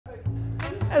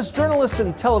As journalists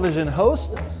and television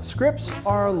hosts, scripts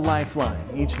are a lifeline.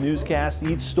 Each newscast,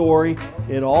 each story,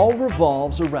 it all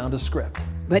revolves around a script.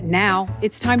 But now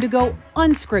it's time to go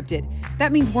unscripted.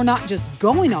 That means we're not just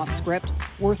going off script,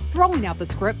 we're throwing out the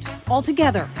script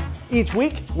altogether. Each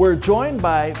week, we're joined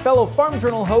by fellow Farm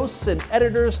Journal hosts and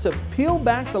editors to peel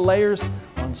back the layers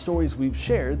on stories we've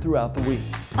shared throughout the week.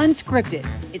 Unscripted.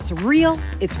 It's real,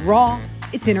 it's raw,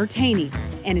 it's entertaining,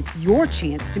 and it's your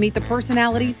chance to meet the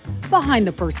personalities behind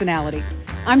the personalities.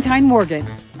 I'm Tyne Morgan.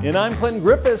 And I'm Clinton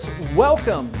Griffiths.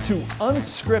 Welcome to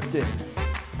Unscripted.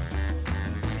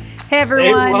 Hey,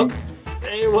 everyone.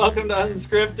 Hey, welcome to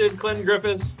Unscripted. Clinton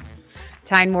Griffiths.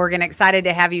 Tyne Morgan, excited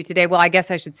to have you today. Well, I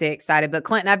guess I should say excited, but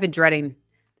Clinton, I've been dreading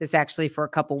this actually for a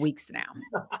couple weeks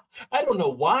now. I don't know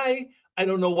why.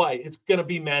 It's going to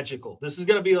be magical. This is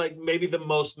going to be like maybe the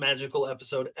most magical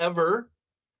episode ever.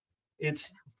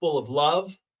 It's full of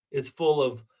love. It's full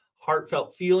of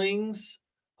heartfelt feelings.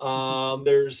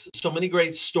 There's so many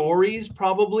great stories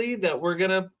probably that we're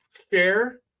going to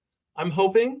share. I'm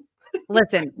hoping.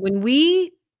 Listen, when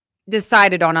we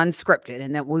decided on Unscripted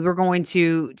and that we were going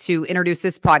to introduce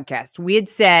this podcast, we had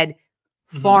said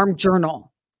Farm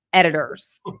Journal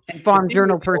editors and Farm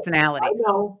Journal personalities.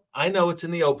 I know it's in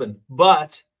the open,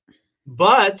 but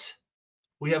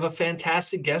we have a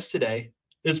fantastic guest today.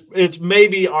 It's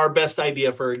maybe our best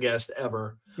idea for a guest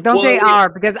ever. Don't say our,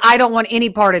 because I don't want any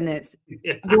part in this.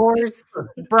 Yeah. Yours,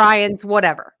 Brian's,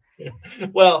 whatever.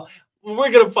 Well,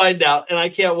 we're going to find out, and I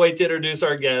can't wait to introduce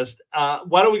our guest.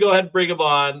 Why don't we go ahead and bring him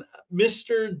on?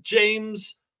 Mr.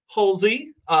 James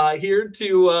Halsey here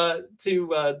to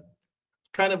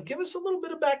kind of give us a little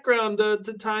bit of background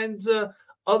to Tyne's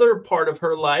other part of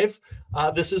her life.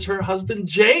 This is her husband,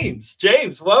 James.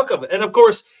 James, welcome. And of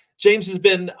course, James has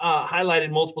been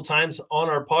highlighted multiple times on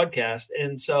our podcast.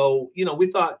 And so, we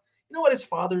thought, what, it's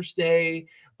Father's Day.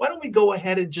 Why don't we go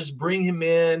ahead and just bring him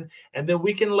in, and then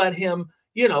we can let him,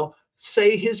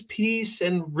 say his piece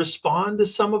and respond to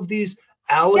some of these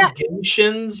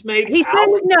allegations. Yeah. Maybe he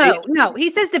says no.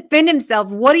 He says defend himself.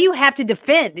 What do you have to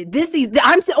defend?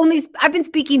 I've been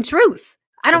speaking truth.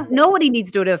 I don't know what he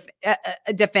needs to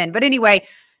defend. But anyway,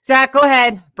 Zach, go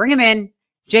ahead, bring him in.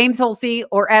 James Halsey,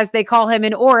 or as they call him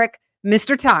in Oric,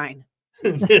 Mr. Tyne.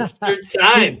 Mr.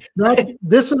 Tyne.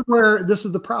 This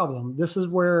is the problem. This is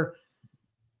where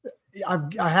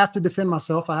I have to defend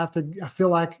myself. I feel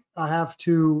like I have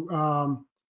to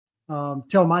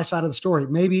tell my side of the story.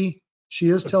 Maybe she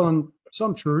is telling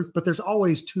some truth, but there's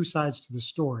always two sides to the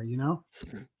story,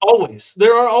 Always.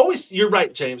 You're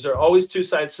right, James. There are always two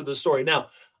sides to the story. Now,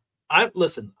 I'm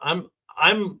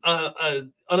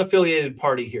an unaffiliated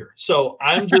party here. So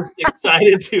I'm just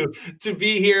excited to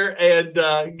be here and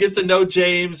get to know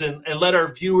James and let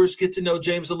our viewers get to know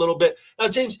James a little bit. Now,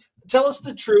 James, tell us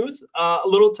the truth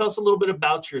tell us a little bit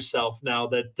about yourself now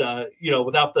that,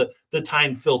 without the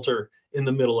Tyne filter in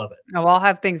the middle of it. Oh, I'll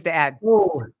have things to add.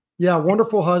 Oh, yeah.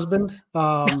 Wonderful husband.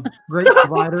 Great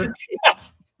provider.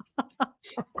 Yes.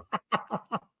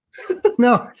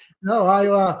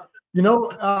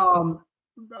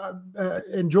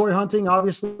 Enjoy hunting.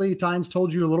 Obviously, Tyne's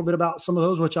told you a little bit about some of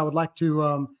those, which I would like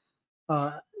to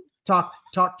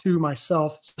talk to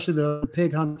myself, especially the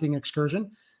pig hunting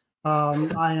excursion.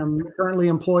 I am currently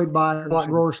employed by Simplot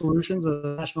Grower Solutions as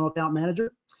a national account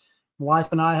manager. My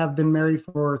wife and I have been married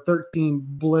for 13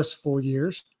 blissful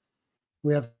years.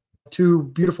 We have two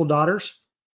beautiful daughters,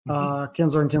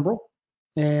 Kinsler and Kimbrel.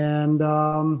 And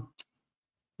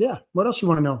what else you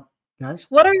want to know, guys?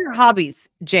 What are your hobbies,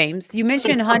 James? You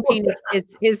mentioned hunting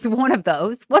is one of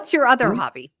those. What's your other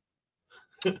hobby?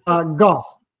 Golf.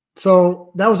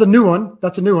 So that was a new one.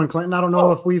 That's a new one, Clinton. I don't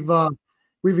know if we've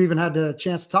even had the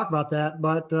chance to talk about that,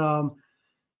 but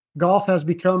golf has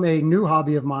become a new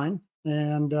hobby of mine.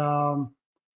 And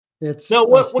it's now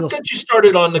what got you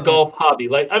started on the golf hobby?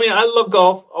 I love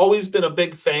golf, always been a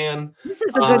big fan. This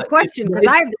is a good question, because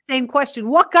I have the same question.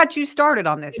 What got you started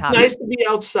on this hobby? Nice to be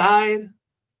outside.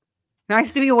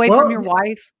 Nice to be away from your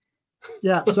wife.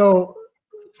 Yeah. So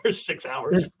for 6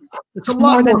 hours. It's a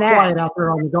lot more quiet out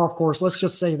there on the golf course. Let's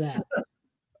just say that.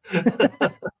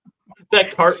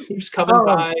 That cart keeps coming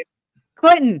by.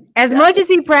 Clinton, as much as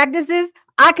he practices,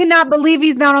 I cannot believe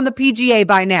he's not on the PGA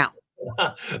by now.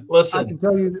 Listen, I can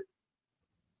tell you,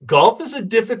 golf is a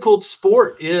difficult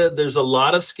sport. Yeah, there's a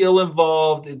lot of skill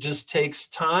involved. It just takes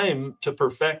time to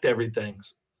perfect everything.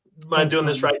 Am I doing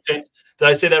this right, James? Did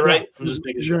I say that right? I'm just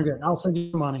making sure. You're good. I'll send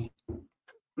you some money.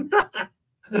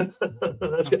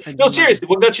 That's good. No, seriously,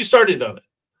 what got you started on it?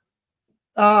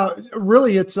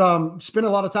 Really, it's spend a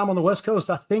lot of time on the West Coast.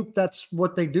 I think that's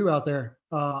what they do out there.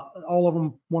 All of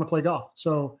them want to play golf.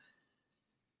 So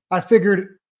I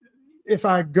figured if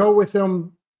I go with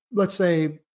him, let's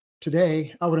say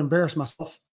today, I would embarrass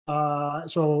myself.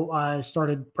 So I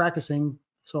started practicing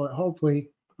so that hopefully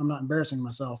I'm not embarrassing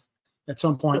myself at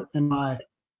some point in my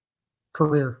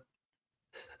career.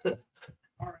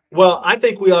 Well, I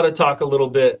think we ought to talk a little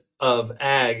bit of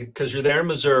ag because you're there in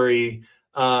Missouri.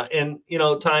 And, you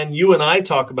know, Tyne, you and I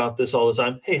talk about this all the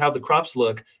time. Hey, how the crops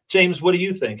look. James, what do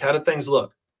you think? How did things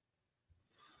look?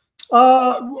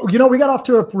 You know, we got off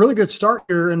to a really good start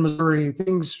here in Missouri.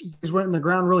 Things went in the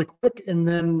ground really quick, and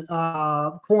then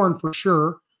corn for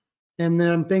sure. And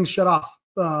then things shut off.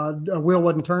 A wheel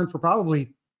wasn't turned for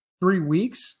probably 3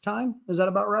 weeks time. Is that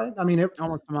about right? I mean, it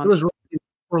Almost a month. It was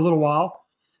for a little while.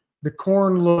 The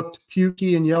corn looked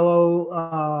pukey and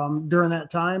yellow during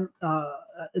that time.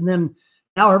 And then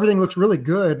now everything looks really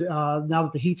good. Now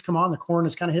that the heat's come on, the corn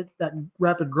has kind of hit that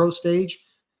rapid growth stage.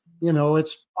 You know,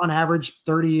 it's on average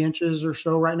 30 inches or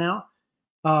so right now.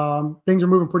 Things are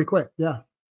moving pretty quick. Yeah.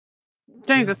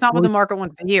 James, that's not what the market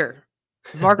wants to hear.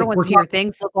 The market wants to hear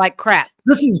things look like crap.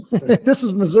 This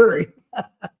is Missouri.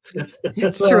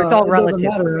 It's true. It's all relative.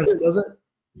 Doesn't matter, does it?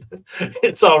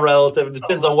 It's all relative. It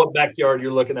depends on what backyard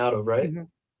you're looking out of, right? Mm-hmm.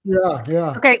 Yeah,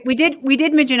 yeah. Okay, we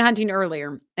did mention hunting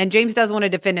earlier, and James does want to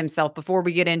defend himself before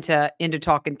we get into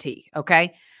talking tea.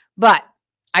 Okay, but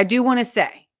I do want to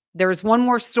say there's one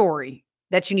more story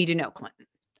that you need to know, Clinton.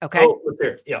 Okay. Oh, let's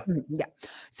hear it. Yeah. Yeah.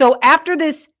 So after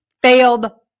this failed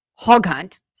hog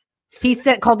hunt, he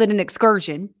called it an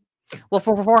excursion. Well,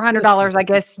 for $400, I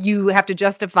guess you have to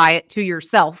justify it to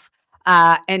yourself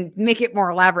and make it more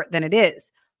elaborate than it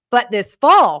is. But this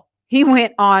fall, he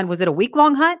went on, was it a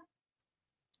week-long hunt?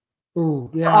 Ooh,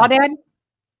 yeah. Audad?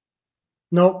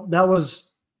 Nope, that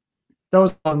was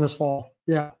on this fall.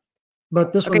 Yeah.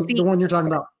 But this one, the one you're talking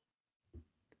about.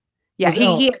 Yeah,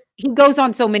 he goes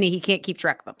on so many he can't keep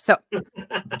track of them. So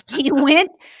he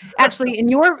went actually in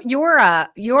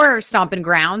your stomping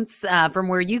grounds from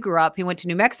where you grew up. He went to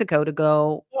New Mexico to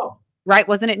go. Oh. Right?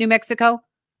 Wasn't it New Mexico?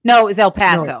 No, it was El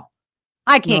Paso. No.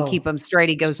 I can't keep him straight.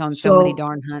 He goes on so many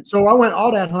darn hunts. So I went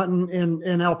audad hunting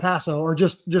in El Paso, or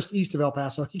just east of El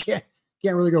Paso. You can't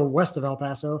really go west of El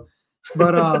Paso,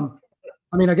 but I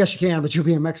mean, I guess you can, but you'll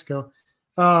be in Mexico.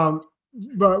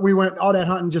 But we went audad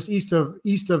hunting just east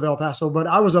of El Paso. But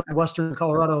I was up in western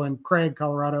Colorado and Craig,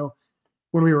 Colorado,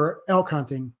 when we were elk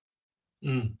hunting.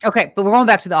 Mm. Okay, but we're going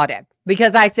back to the audad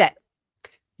because I said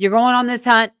you're going on this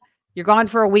hunt. You're gone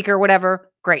for a week or whatever.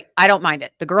 Great. I don't mind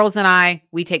it. The girls and I,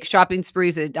 we take shopping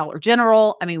sprees at Dollar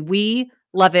General. I mean, we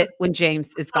love it when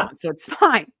James is gone. So it's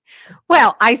fine.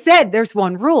 Well, I said there's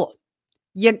one rule.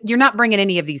 You're not bringing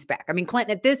any of these back. I mean,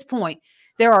 Clinton, at this point,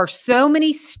 there are so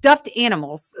many stuffed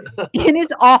animals in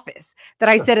his office that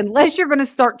I said, unless you're going to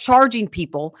start charging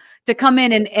people to come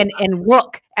in and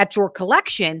look at your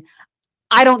collection,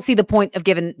 I don't see the point of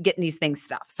getting these things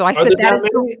stuffed. So I said,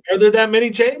 are there that many,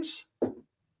 James?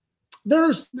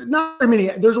 There's not very many.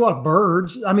 There's a lot of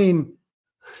birds. I mean,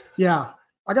 yeah,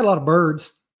 I got a lot of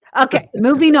birds. Okay,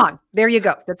 moving on. There you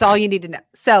go. That's all you need to know.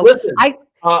 So listen, I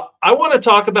want to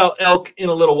talk about elk in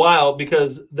a little while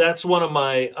because that's one of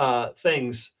my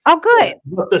things. Oh, good.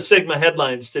 The Sigma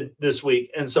headlines this week,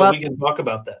 and so we can talk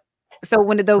about that. So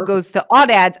when it goes to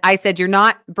audads, I said you're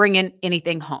not bringing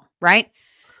anything home, right?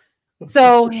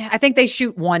 So I think they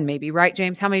shoot one, maybe, right,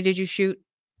 James? How many did you shoot?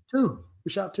 2.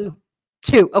 We shot 2.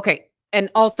 2. Okay. And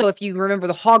also, if you remember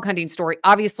the hog hunting story,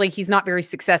 obviously he's not very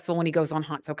successful when he goes on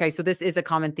hunts. Okay. So this is a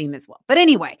common theme as well. But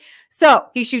anyway, so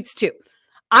he shoots 2.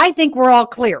 I think we're all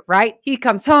clear, right? He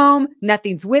comes home,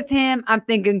 nothing's with him. I'm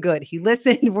thinking, good. He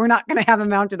listened. We're not going to have a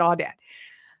mounted audad.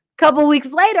 Couple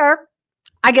weeks later,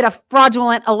 I get a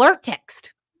fraudulent alert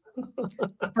text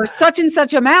for such and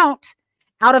such amount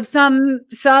out of some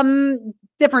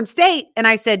different state. And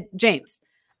I said, James,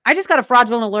 I just got a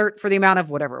fraudulent alert for the amount of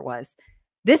whatever it was.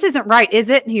 This isn't right, is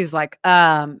it? And he was like,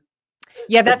 yeah,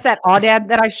 that's that audad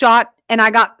that I shot and I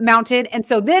got mounted. And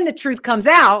so then the truth comes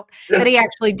out that he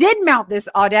actually did mount this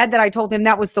audad that I told him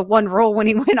that was the one rule when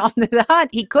he went on the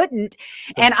hunt. He couldn't.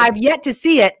 And I've yet to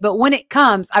see it. But when it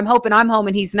comes, I'm hoping I'm home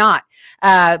and he's not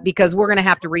because we're going to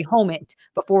have to rehome it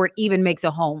before it even makes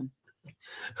a home.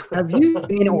 Have you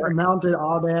seen a mounted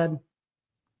audad?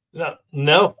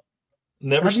 No.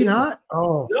 Never Have seen you not? it.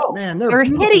 Oh, No. Man, they're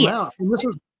hideous.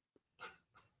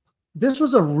 This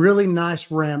was a really nice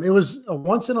ram. It was a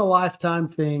once in a lifetime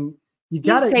thing. You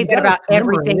got to say that about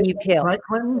everything you kill, right,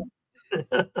 Clinton?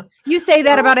 You say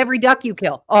that about every duck you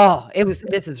kill. Oh, this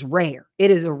is rare. It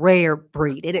is a rare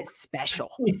breed. It is special.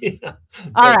 Yeah,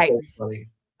 all right. So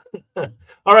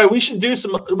all right. We should do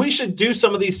some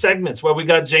of these segments where we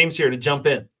got James here to jump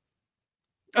in.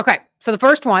 Okay. So the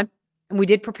first one, and we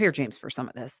did prepare James for some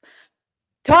of this.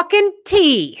 Talking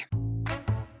tea.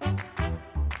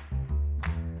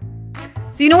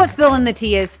 So you know what spilling the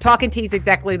tea is? Talking tea is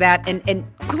exactly that. And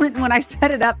Clinton, when I set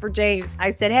it up for James,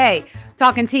 I said, hey,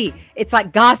 talking tea, it's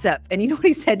like gossip. And you know what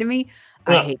he said to me?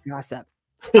 I hate gossip.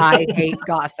 I hate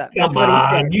gossip. That's what he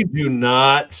said. You do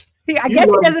not. I guess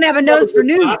he doesn't have a nose for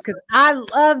news because I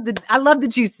love the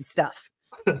juicy stuff.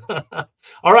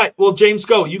 All right. Well, James,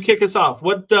 go. You kick us off.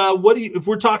 What do you, if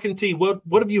we're talking tea, what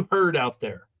have you heard out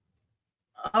there?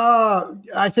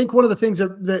 I think one of the things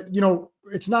that you know,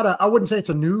 it's not I wouldn't say it's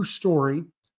a news story,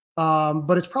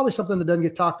 but it's probably something that doesn't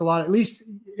get talked a lot, at least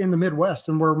in the Midwest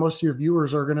and where most of your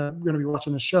viewers are gonna be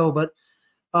watching the show. But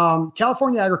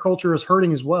California agriculture is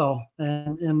hurting as well,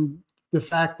 and the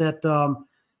fact that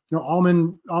you know,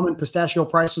 almond pistachio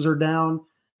prices are down,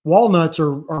 walnuts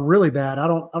are really bad. I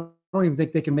don't even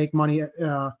think they can make money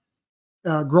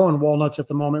growing walnuts at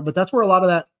the moment. But that's where a lot of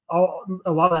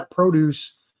that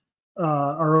produce.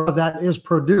 Or that is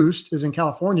produced is in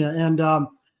California. And I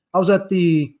was at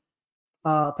the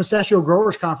Pistachio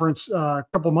Growers Conference a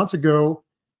couple months ago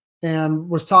and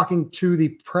was talking to the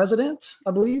president,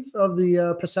 I believe, of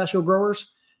the pistachio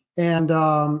growers. And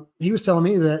he was telling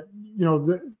me that, you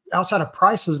know, outside of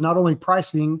prices, not only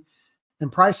pricing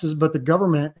and prices, but the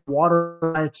government, water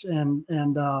rights, and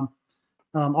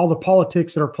all the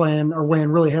politics that are weighing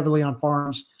really heavily on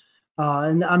farms.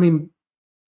 And I mean,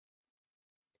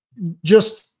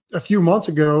 just a few months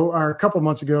ago, or a couple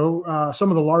months ago,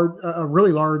 some of the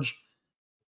really large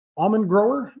almond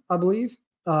grower, I believe,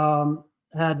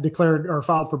 had declared or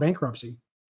filed for bankruptcy.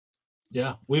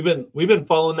 Yeah, we've been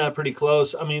following that pretty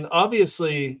close. I mean,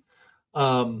 obviously,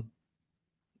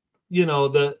 you know,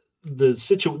 the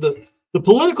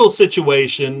political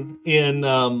situation in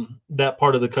that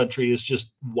part of the country is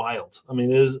just wild. I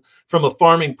mean, it is, from a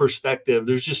farming perspective,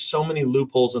 there's just so many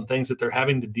loopholes and things that they're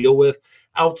having to deal with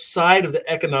outside of the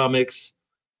economics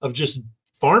of just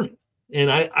farming.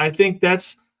 And I think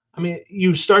that's, I mean,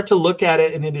 you start to look at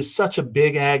it and it is such a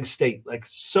big ag state, like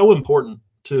so important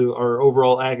to our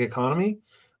overall ag economy.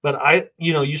 But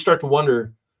you start to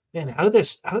wonder, man, how did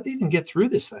they even get through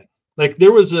this thing? Like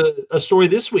there was a story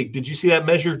this week. Did you see that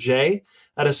Measure J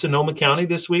out of Sonoma County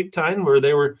this week, Tyne, where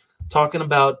they were talking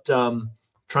about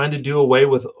trying to do away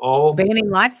with all banning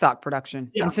livestock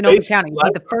production in Sonoma County,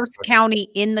 the first county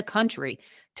in the country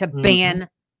to ban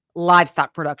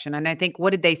livestock production. And I think, what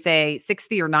did they say,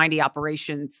 60 or 90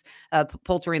 operations,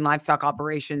 poultry and livestock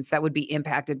operations that would be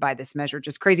impacted by this measure.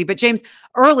 Just crazy. But James,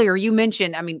 earlier you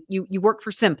mentioned, I mean, you work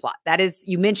for Simplot. That is,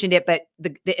 you mentioned it, but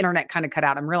the internet kind of cut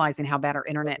out. I'm realizing how bad our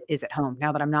internet is at home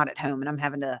now that I'm not at home and I'm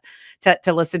having to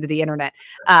listen to the internet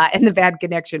and the bad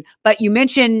connection. But you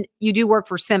mentioned you do work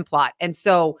for Simplot. And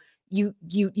so you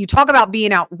talk about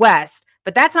being out west,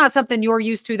 but that's not something you're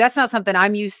used to. That's not something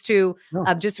I'm used to.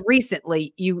 No. Just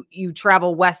recently, you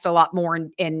travel west a lot more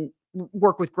and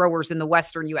work with growers in the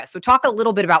Western U.S. So talk a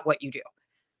little bit about what you do.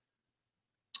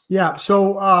 Yeah.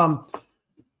 So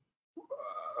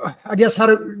I guess how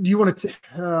do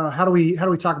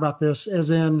we talk about this? As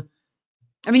in,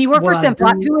 I mean, you work for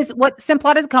Simplot. What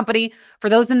Simplot is a company for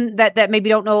those that maybe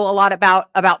don't know a lot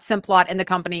about Simplot and the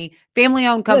company,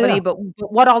 family-owned company. Yeah. But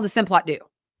what all does Simplot do?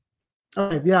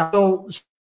 Okay, yeah. So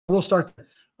we'll start there.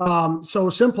 So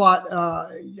Simplot,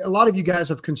 a lot of you guys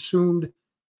have consumed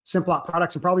Simplot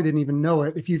products and probably didn't even know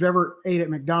it. If you've ever ate at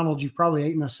McDonald's, you've probably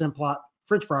eaten a Simplot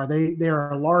French fry. They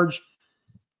are a large,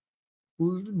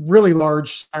 really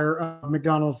large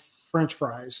McDonald's French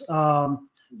fries.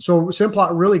 So Simplot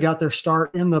really got their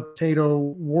start in the potato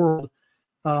world,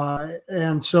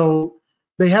 and so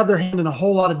they have their hand in a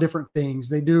whole lot of different things.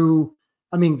 They do.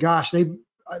 I mean, gosh, they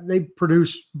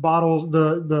produce bottles,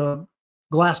 the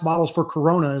glass bottles for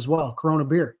Corona as well, Corona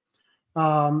beer.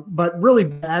 But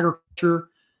really agriculture,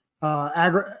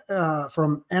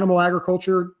 from animal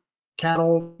agriculture,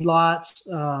 cattle lots,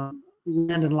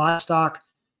 land and livestock.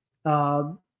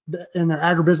 In their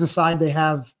agribusiness side, they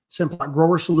have Simplot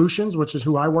Grower Solutions, which is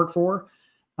who I work for,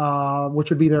 which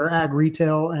would be their ag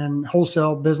retail and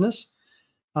wholesale business.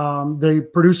 They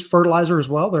produce fertilizer as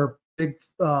well. They're big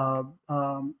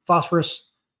phosphorus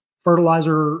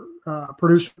fertilizer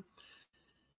producer.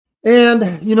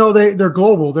 And, you know, they're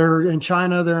global. They're in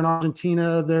China, they're in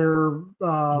Argentina, they're,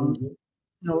 you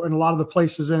know, in a lot of the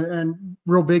places, and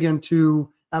real big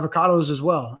into avocados as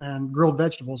well, and grilled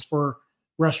vegetables for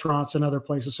restaurants and other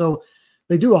places. So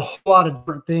they do a whole lot of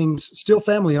different things, still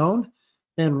family owned,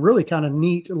 and really kind of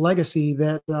neat legacy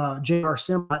that J.R.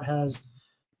 Simplot has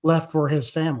left for his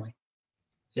family.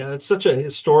 Yeah, it's such a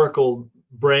historical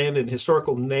brand and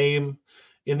historical name.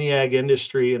 in the ag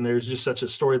industry, and there's just such a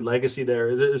storied legacy there.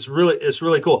 It's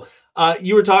really cool.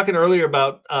 You were talking earlier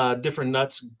about different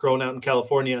nuts growing out in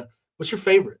California. What's your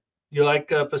favorite? You like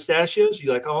pistachios?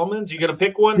 You like almonds? You gonna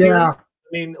pick one? Yeah. Here? I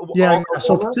mean, Yeah.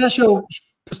 So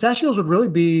pistachios would really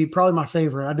be probably my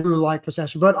favorite. I do like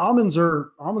pistachio, but almonds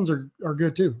are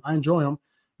good too. I enjoy them.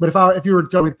 But if you were to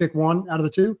tell me to pick one out of the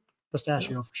two,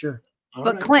 pistachio for sure.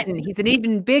 But Clinton, he's an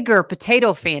even bigger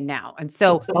potato fan now. And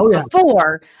so yeah.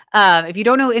 before, if you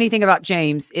don't know anything about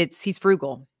James, he's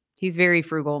frugal. He's very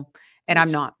frugal, and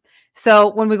I'm not. So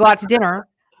when we go out to dinner,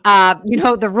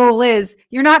 the rule is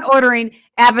you're not ordering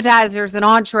appetizers, an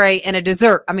entree, and a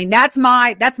dessert. I mean, that's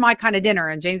my kind of dinner.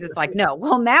 And James is like, no.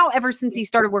 Well, now ever since he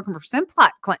started working for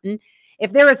Simplot, Clinton,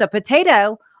 if there is a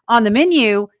potato on the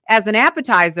menu as an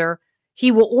appetizer, he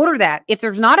will order that. If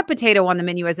there's not a potato on the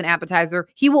menu as an appetizer,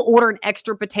 he will order an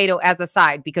extra potato as a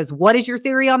side. Because what is your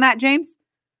theory on that, James?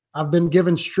 I've been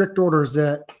given strict orders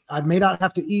that I may not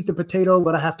have to eat the potato,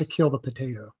 but I have to kill the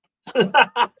potato.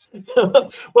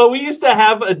 Well, we used to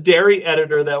have a dairy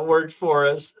editor that worked for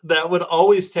us that would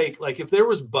always take, like, if there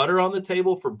was butter on the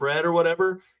table for bread or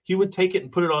whatever, he would take it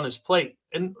and put it on his plate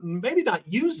and maybe not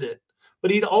use it,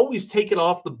 but he'd always take it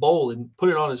off the bowl and put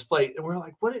it on his plate. And we're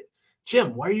like,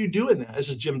 Jim, why are you doing that? This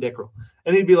is Jim Dickrell.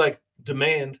 And he'd be like,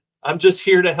 demand. I'm just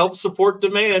here to help support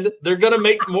demand. They're going to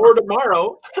make more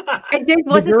tomorrow. And James,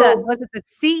 was it the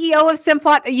CEO of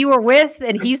Simplot that you were with?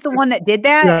 And he's the one that did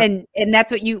that? Yeah. And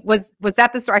that's what was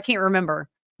that the story? I can't remember.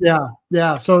 Yeah.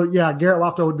 Yeah. So yeah, Garrett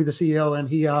Lofto would be the CEO. And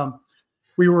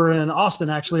we were in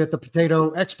Austin actually at the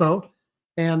Potato Expo.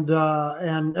 And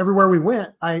everywhere we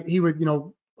went, he would,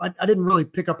 I didn't really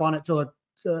pick up on it till I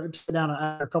sit down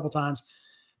a couple times.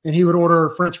 And he would order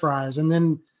French fries. And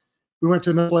then we went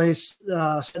to another place,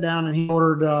 sat down, and he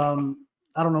ordered,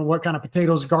 I don't know what kind of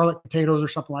potatoes, garlic potatoes or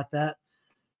something like that.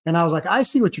 And I was like, I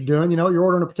see what you're doing. You're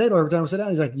ordering a potato every time I sit down.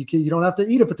 He's like, you don't have to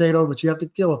eat a potato, but you have to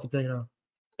kill a potato.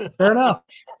 Fair enough.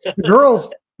 The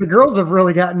girls have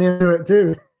really gotten into it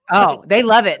too. Oh, they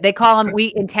love it. They call them,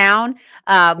 in town,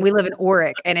 we live in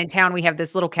Oric, and in town we have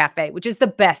this little cafe, which is the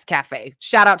best cafe.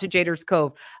 Shout out to Jader's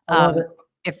Cove. I love it.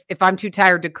 If I'm too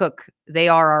tired to cook, they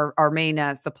are our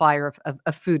main supplier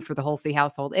of food for the Holsey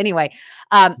household. Anyway,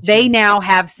 they now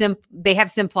have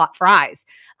Simplot fries,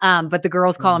 but the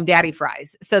girls call them daddy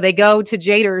fries. So they go to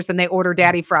Jader's and they order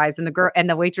daddy fries, and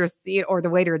the waitress or the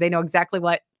waiter, they know exactly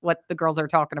what the girls are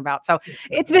talking about. So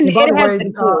it has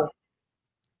been cool.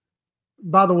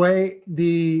 By the way,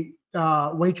 the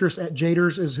waitress at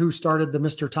Jader's is who started the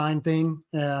Mr. Tyne thing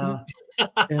in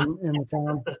the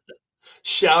town.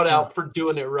 Shout out for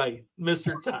doing it right,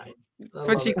 Mr. Tyne. That's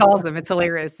what she calls him. It's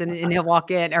hilarious. And he'll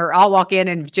walk in, or I'll walk in,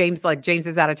 and James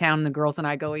is out of town, and the girls and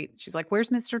I go eat. She's like, "Where's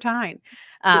Mr. Tyne?"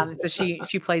 So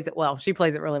she plays it well. She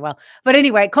plays it really well. But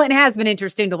anyway, Clinton has been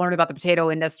interesting to learn about the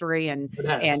potato industry, and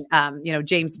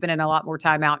James spending a lot more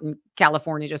time out in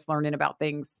California just learning about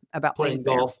playing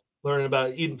golf, learning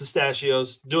about eating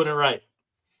pistachios, doing it right.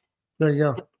 There you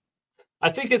go. I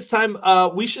think it's time.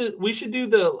 We should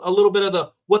do a little bit of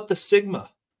the what the Sigma.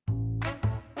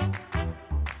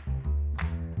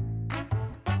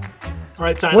 All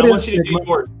right, Tyne, I want you to do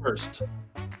yours first.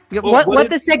 What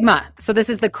the Sigma? So this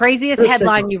is the craziest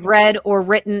headline you've read or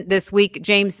written this week,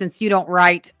 James. Since you don't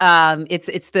write,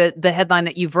 it's the headline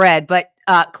that you've read. But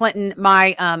Clinton,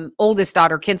 my oldest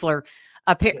daughter, Kinsler,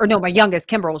 my youngest,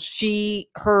 Kimbrel, she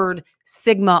heard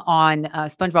Sigma on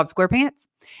SpongeBob SquarePants.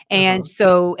 And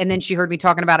and then she heard me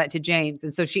talking about it to James.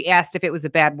 And so she asked if it was a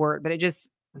bad word, but it just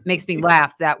makes me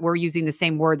laugh that we're using the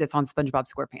same word that's on SpongeBob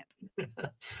SquarePants.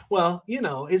 Well,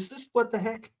 it's just what the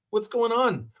heck? What's going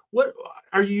on? What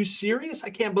are you serious? I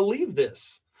can't believe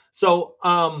this. So,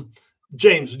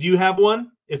 James, do you have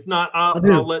one? If not,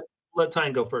 I'll let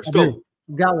Tyne go first. Go.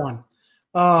 Got one.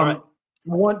 All right.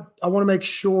 I want to make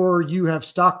sure you have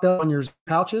stocked up on your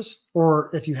pouches, or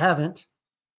if you haven't,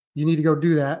 you need to go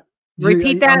do that.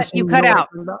 Repeat that. You cut out.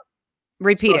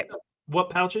 Repeat it. What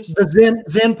pouches? The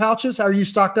Zen pouches. Are you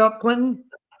stocked up, Clinton?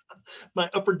 My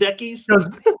upper deckies.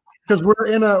 Because we're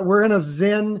in a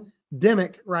Zen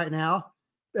demic right now,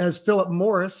 as Philip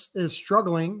Morris is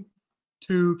struggling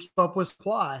to keep up with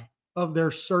supply of their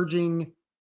surging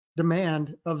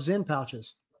demand of Zen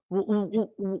pouches.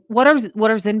 What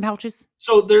are Zen pouches?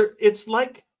 So it's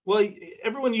like, well,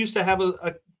 everyone used to have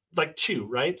a like chew,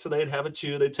 right? So they'd have a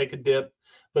chew, they'd take a dip,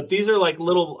 but these are like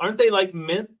little, aren't they like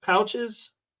mint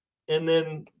pouches? And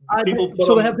then people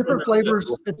they have different flavors.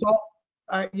 It's all,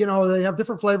 they have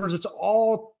different flavors. It's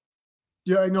all,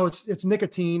 it's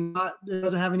nicotine. It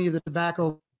doesn't have any of the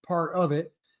tobacco part of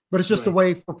it, but it's just a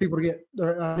way for people to get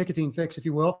a nicotine fix, if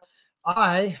you will.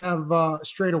 I have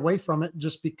strayed away from it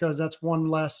just because that's one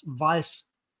less vice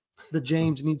that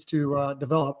James needs to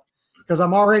develop, because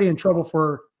I'm already in trouble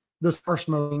for this car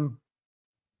smoking.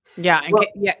 Yeah. Well,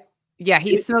 Yeah.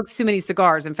 He smokes too many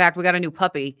cigars. In fact, we got a new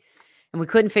puppy and we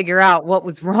couldn't figure out what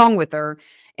was wrong with her.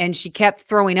 And she kept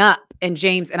throwing up. And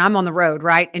I'm on the road,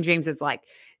 right? And James is like,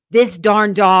 this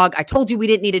darn dog. I told you we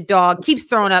didn't need a dog. Keeps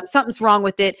throwing up. Something's wrong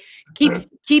with it.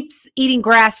 Keeps eating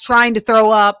grass, trying to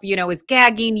throw up, is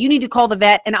gagging. You need to call the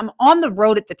vet. And I'm on the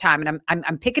road at the time, and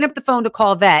I'm picking up the phone to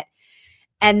call a vet.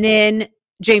 And then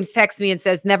James texts me and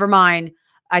says, never mind.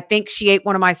 I think she ate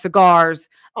one of my cigars.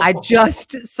 Oh. I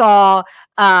just saw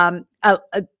a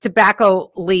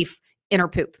tobacco leaf in her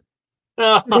poop.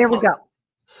 Oh, There we go.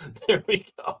 There we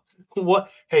go.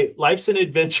 What? Hey, life's an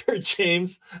adventure,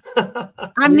 James.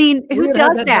 I mean, who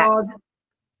does that?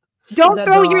 Don't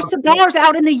throw your cigars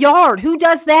out in the yard. Who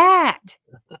does that?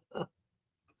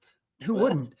 Who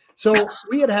wouldn't? So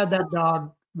we had that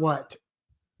dog, what,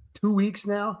 2 weeks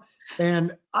now?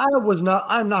 And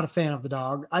I'm not a fan of the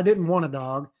dog. I didn't want a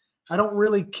dog. I don't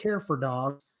really care for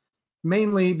dogs,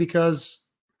 mainly because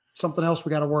something else we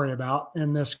got to worry about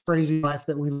in this crazy life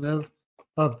that we live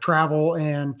of travel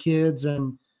and kids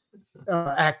and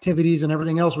activities and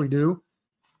everything else we do.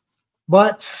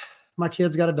 But my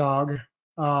kids got a dog,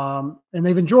 and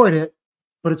they've enjoyed it,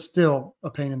 but it's still a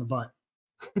pain in the butt.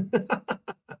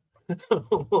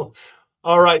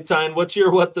 All right, Tyne, what's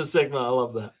your what the Sigma? I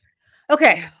love that.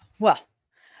 Okay. Well,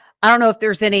 I don't know if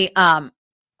there's any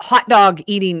hot dog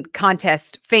eating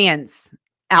contest fans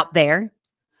out there,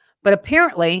 but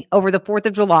apparently over the 4th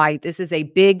of July, this is a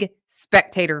big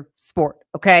spectator sport.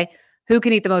 Okay. Who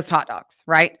can eat the most hot dogs,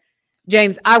 right?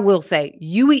 James, I will say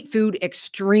you eat food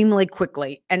extremely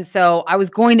quickly. And so I was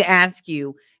going to ask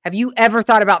you, have you ever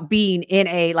thought about being in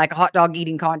a hot dog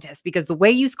eating contest? Because the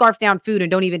way you scarf down food and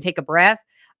don't even take a breath,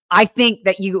 I think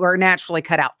that you are naturally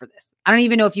cut out for this. I don't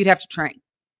even know if you'd have to train.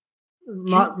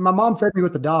 My mom fed me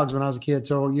with the dogs when I was a kid,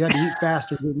 so you had to eat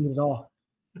fast or you didn't eat at all.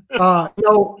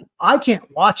 I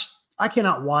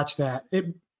cannot watch that. It's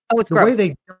the gross.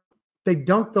 way they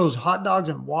dunk those hot dogs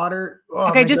in water. Oh,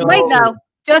 okay, just wait though.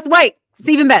 Just wait. It's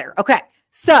even better. Okay.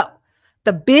 So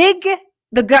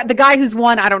the guy who's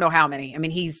won, I don't know how many. I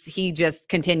mean, he just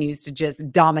continues to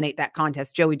just dominate that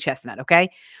contest, Joey Chestnut.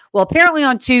 Okay. Well, apparently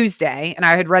on Tuesday, and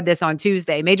I had read this on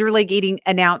Tuesday, Major League Eating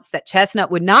announced that Chestnut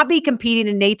would not be competing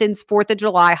in Nathan's 4th of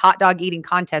July hot dog eating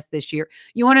contest this year.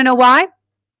 You want to know why?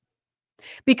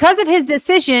 Because of his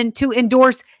decision to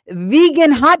endorse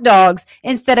vegan hot dogs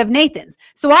instead of Nathan's.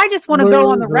 So I just want to go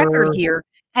on the record here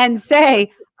and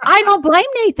say, I don't blame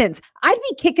Nathan's. I'd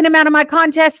be kicking him out of my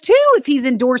contest too if he's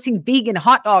endorsing vegan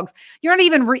hot dogs. You're not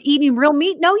even eating real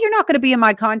meat. No, you're not going to be in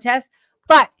my contest.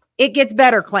 But it gets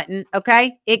better, Clinton.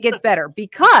 Okay? It gets better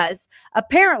because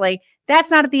apparently that's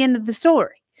not at the end of the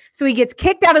story. So he gets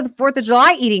kicked out of the 4th of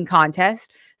July eating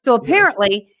contest. So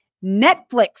apparently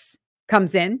Netflix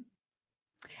comes in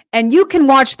and you can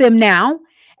watch them now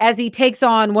as he takes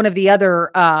on one of the other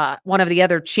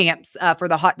champs for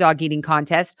the hot dog eating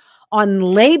contest on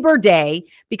Labor Day,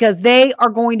 because they are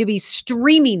going to be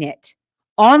streaming it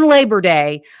on Labor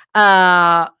Day,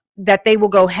 that they will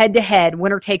go head to head,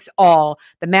 winner takes all.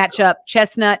 The matchup,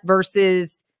 Chestnut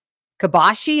versus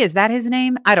Kobayashi. Is that his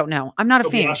name? I don't know. I'm not a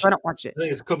fan, so I don't watch it. I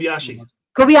think it's Kobayashi.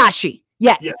 Kobayashi.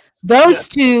 Yes. Those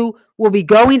two will be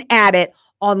going at it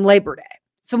on Labor Day.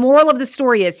 So moral of the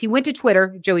story is he went to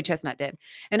Twitter, Joey Chestnut did,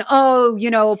 and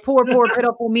poor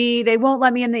pitiful me. They won't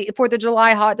let me in the 4th of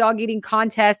July hot dog eating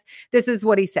contest. This is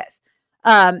what he says.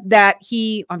 I'm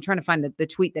trying to find the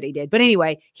tweet that he did. But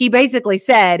anyway, he basically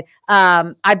said,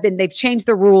 they've changed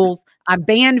the rules. I'm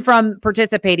banned from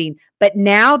participating, but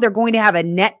now they're going to have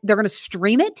they're going to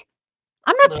stream it.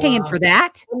 I'm not paying for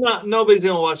that. Nobody's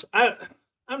going to watch.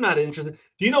 I'm not interested.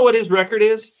 Do you know what his record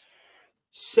is?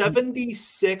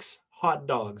 76 hot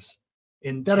dogs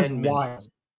in 10 minutes. Wild.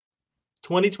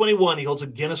 2021, he holds a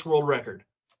Guinness World Record.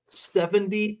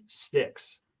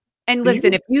 76. And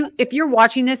listen, if you're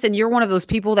watching this and you're one of those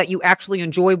people that you actually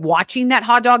enjoy watching that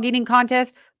hot dog eating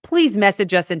contest, please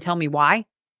message us and tell me why.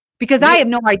 Because I have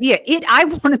no idea. I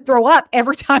want to throw up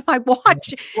every time I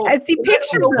watch I see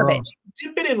pictures of it.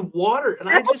 Dip it in water. And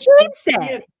that's I just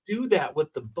can't do that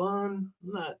with the bun.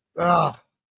 Now,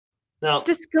 it's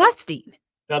disgusting.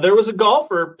 Now, there was a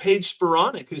golfer, Paige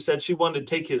Sporonic, who said she wanted to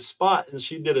take his spot, and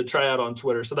she did a tryout on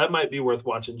Twitter. So that might be worth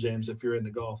watching, James, if you're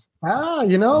into golf. I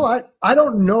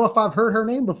don't know if I've heard her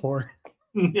name before.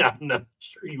 Yeah, no,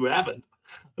 sure you haven't.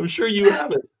 I'm sure you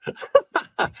haven't.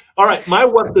 All right, my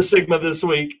what the Sigma this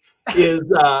week is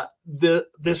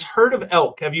this herd of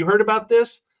elk. Have you heard about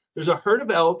this? There's a herd of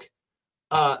elk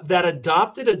that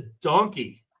adopted a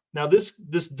donkey. Now, this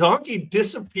donkey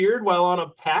disappeared while on a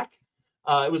pack.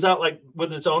 It was out like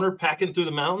with its owner packing through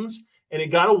the mountains, and it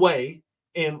got away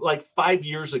like 5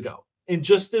 years ago. And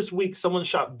just this week, someone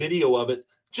shot video of it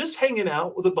just hanging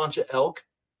out with a bunch of elk,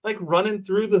 like running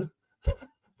through the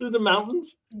through the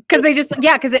mountains. Because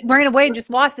because it ran away and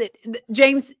just lost it.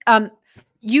 James,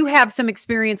 you have some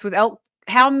experience with elk.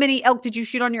 How many elk did you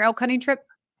shoot on your elk hunting trip?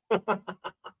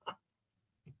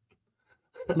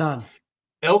 None.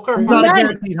 Elk are Not a None.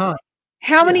 guaranteed hunt.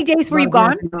 How many days were Not you a gone?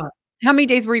 guaranteed hunt. How many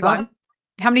days were you gone?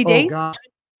 How many Oh, days? gosh.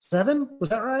 7? Was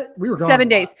that right? We were gone. 7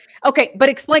 days. Okay, but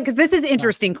explain, because this is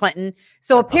interesting, Clinton.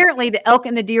 So apparently the elk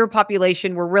and the deer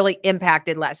population were really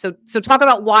impacted last. So talk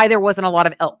about why there wasn't a lot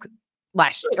of elk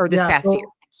last or this past year.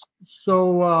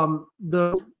 So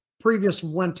the previous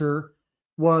winter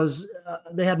was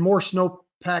they had more snow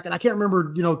pack, and I can't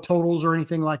remember totals or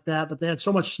anything like that, but they had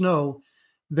so much snow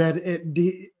that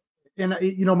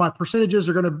my percentages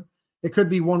are it could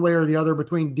be one way or the other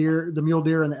between the mule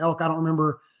deer and the elk. I don't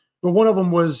remember. But one of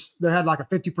them they had like a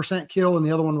 50% kill, and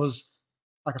the other one was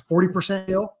like a 40%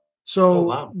 kill.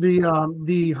 So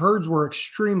the herds were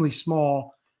extremely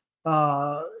small,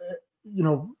 as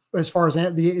far as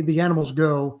the animals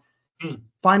go.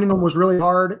 Finding them was really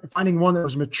hard. Finding one that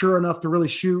was mature enough to really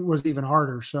shoot was even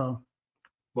harder. So,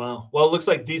 wow. Well, it looks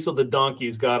like Diesel the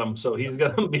donkey's got him, so he's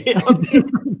gonna be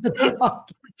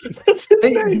out. That's his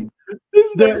name.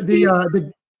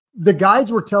 The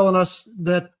guides were telling us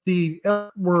that the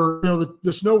elk were,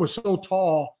 the snow was so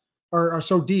tall or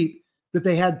so deep that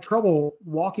they had trouble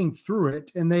walking through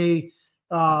it, and they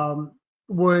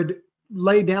would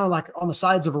lay down like on the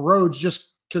sides of a road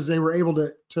just because they were able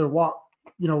to walk.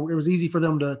 It was easy for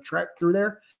them to trek through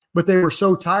there, but they were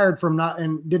so tired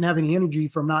and didn't have any energy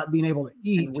from not being able to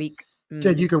eat. Weak.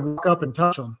 Said you could walk up and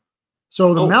touch them.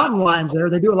 So the mountain lions there,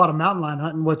 they do a lot of mountain lion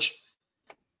hunting, which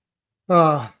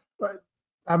I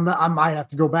might have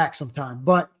to go back sometime,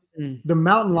 but the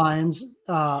mountain lions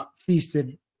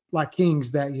feasted like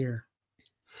kings that year.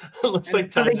 Looks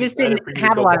like so they just didn't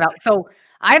have a lot of elk. So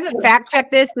I haven't fact checked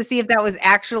this to see if that was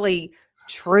actually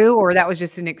true or that was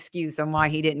just an excuse on why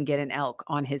he didn't get an elk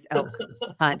on his elk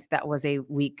hunt that was a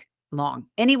week long.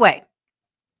 Anyway.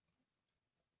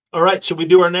 All right. Should we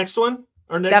do our next one?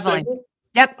 Our next segment?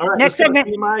 Yep. All right, next segment.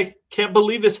 I can't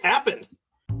believe this happened.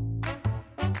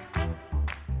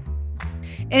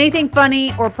 Anything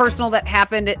funny or personal that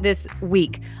happened this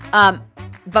week?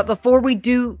 But before we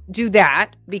do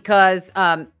that, because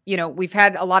we've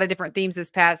had a lot of different themes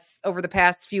over the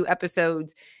past few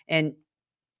episodes, and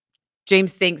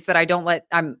James thinks that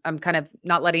I'm kind of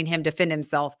not letting him defend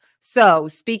himself. So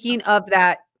speaking of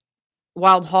that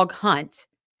wild hog hunt,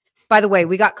 by the way,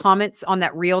 we got comments on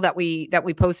that reel that we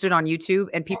posted on YouTube,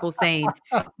 and people saying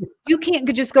you can't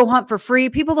just go hunt for free.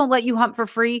 People don't let you hunt for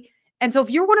free. And so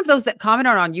if you're one of those that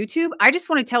commented on YouTube, I just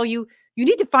want to tell you, you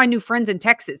need to find new friends in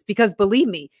Texas, because believe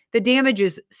me, the damage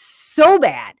is so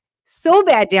bad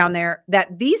down there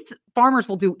that these farmers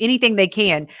will do anything they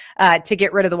can to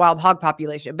get rid of the wild hog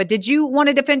population. But did you want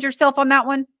to defend yourself on that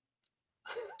one?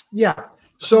 Yeah.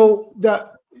 So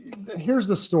here's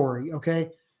the story. Okay.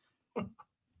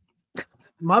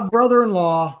 My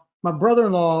brother-in-law,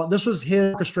 this was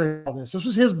his orchestrated all this. This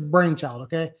was his brainchild.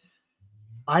 Okay.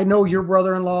 I know your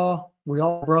brother-in-law. We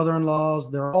all have brother-in-laws.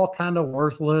 They're all kind of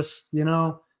worthless,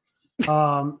 And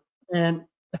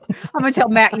I'm going to tell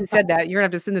Matt you said that. You're going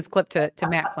to have to send this clip to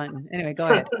Matt Clinton. Anyway, go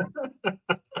ahead.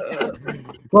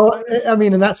 Well, I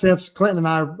mean, in that sense, Clinton and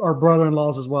I are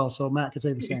brother-in-laws as well. So Matt could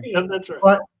say the same. Yeah, that's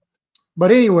right. But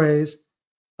anyways,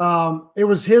 it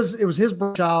was his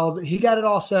child. He got it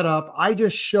all set up. I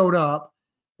just showed up.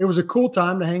 It was a cool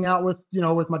time to hang out with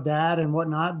my dad and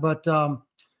whatnot. But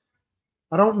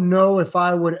I don't know if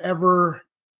I would ever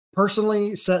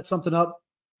personally set something up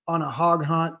on a hog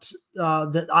hunt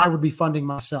that I would be funding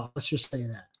myself. Let's just say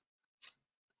that.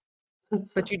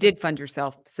 But you did fund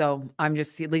yourself, so I'm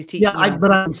just at least but I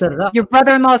didn't set it up. Your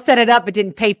brother-in-law set it up, but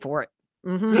didn't pay for it.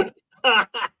 Mm-hmm.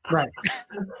 Right.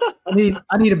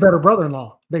 I need a better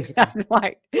brother-in-law, basically. That's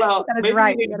right. Well, that is maybe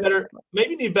right.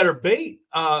 Maybe need better bait.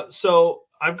 So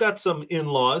I've got some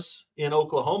in-laws in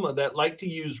Oklahoma that like to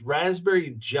use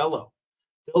raspberry jello.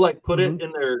 They'll put it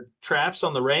in their traps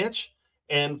on the ranch.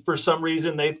 And for some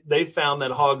reason, they found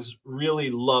that hogs really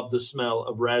love the smell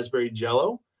of raspberry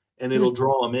jello, and it'll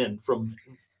draw them in from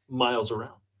miles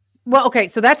around. Well, okay,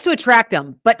 so that's to attract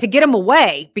them, but to get them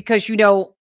away, because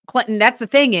Clinton, that's the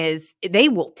thing is they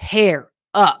will tear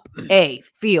up a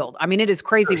field. I mean, it is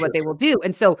crazy what they will do.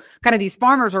 And so kind of these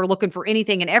farmers are looking for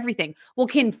anything and everything. Well,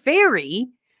 Ken Ferry,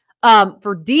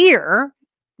 for deer,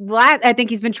 I think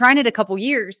he's been trying it a couple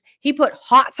years. He put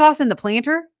hot sauce in the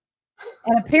planter.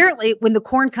 And apparently when the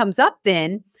corn comes up,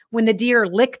 then when the deer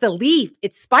lick the leaf,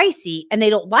 it's spicy and they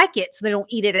don't like it. So they don't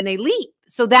eat it and they leave.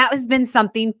 So that has been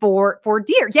something for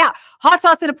deer. Yeah. Hot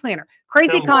sauce in a planter.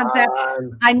 Crazy concept.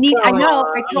 I know.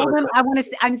 I told him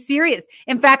I'm serious.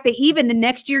 In fact, they even the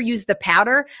next year use the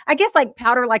powder. I guess like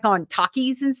powder, like on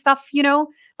Takis and stuff, you know,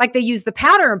 like they use the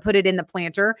powder and put it in the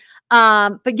planter.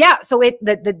 But yeah, so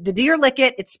the deer lick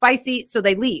it, it's spicy, so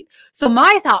they leave. So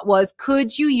my thought was,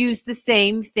 could you use the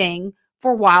same thing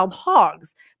for wild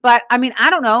hogs? But I mean, I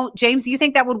don't know. James, do you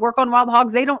think that would work on wild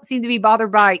hogs? They don't seem to be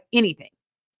bothered by anything.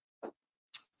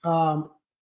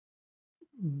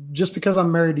 Just because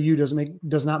I'm married to you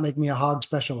does not make me a hog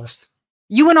specialist.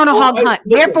 You went on a hog hunt.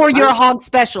 Therefore, you're a hog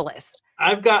specialist.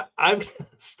 I've got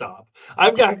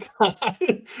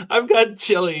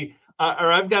chili,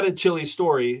 or I've got a chili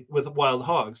story with wild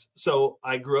hogs. So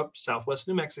I grew up Southwest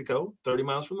New Mexico, 30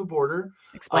 miles from the border.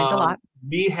 Explains a lot.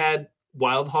 We had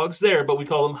wild hogs there, but we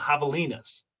call them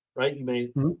javelinas, right? You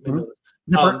may know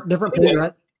this. Different pig,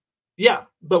 right? Yeah,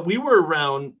 but we were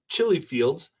around chili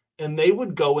fields, and they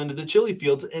would go into the chili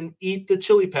fields and eat the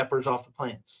chili peppers off the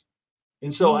plants.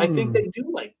 And so I think they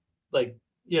do like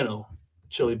you know,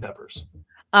 chili peppers.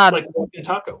 Like a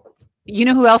taco. You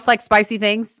know who else likes spicy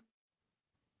things?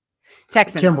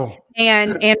 Texans. Kimball.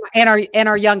 And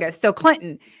our youngest. So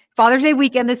Clinton, Father's Day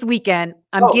weekend this weekend.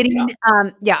 I'm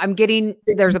getting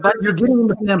there's a bunch. You're getting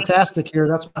into fantastic here.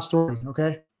 That's my story.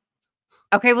 Okay.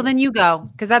 Okay, well then you go,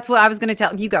 because that's what I was going to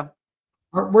tell you. Go.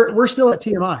 We're still at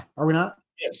TMI, are we not?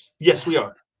 Yes, we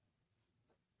are.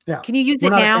 Yeah. Can you use it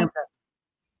now?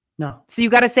 No. So you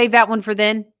got to save that one for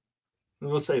then.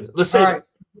 We'll save it. Let's save it.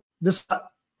 This,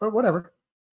 whatever.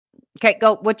 Okay,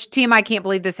 go. Which TMI can't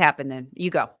believe this happened? Then you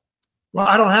go. Well,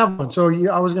 I don't have one, so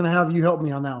I was going to have you help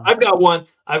me on that one.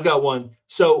 I've got one.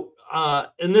 So,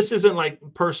 and this isn't like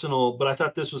personal, but I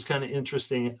thought this was kind of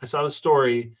interesting. I saw the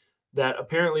story that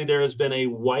apparently there has been a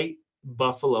white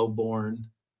buffalo born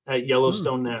at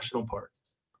Yellowstone National Park,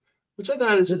 which I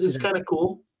thought is kind of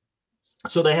cool.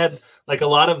 So they had like a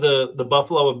lot of the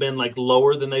buffalo have been like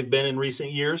lower than they've been in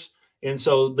recent years. And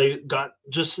so they got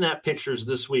just snap pictures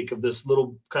this week of this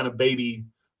little kind of baby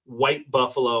white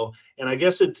buffalo. And I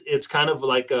guess it's kind of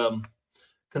like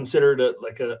considered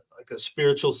like a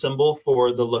spiritual symbol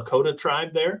for the Lakota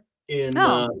tribe there in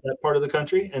that part of the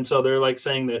country. And so they're like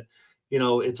saying that, you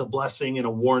know, it's a blessing and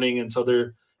a warning. And so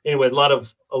they're anyway, a lot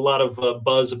of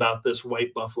buzz about this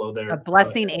white buffalo there. A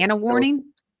blessing and a warning.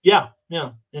 Yeah.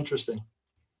 Interesting.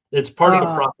 It's part of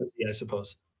the prophecy, I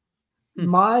suppose.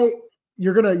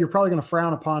 You're probably gonna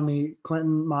frown upon me,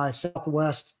 Clinton, my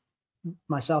Southwestern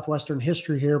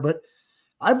history here, but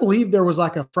I believe there was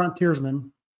like a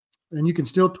frontiersman, and you can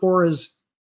still tour his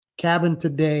cabin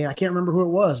today. I can't remember who it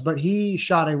was, but he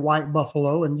shot a white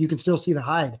buffalo, and you can still see the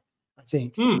hide. I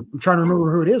think. I'm trying to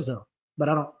remember who it is though, but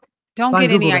I don't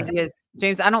get any ideas,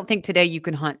 James. I don't think today you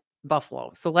can hunt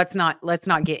buffalo, so let's not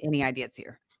get any ideas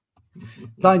here.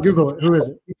 Tyne, Google it. Who is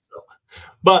it?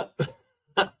 But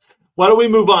why don't we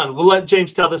move on? We'll let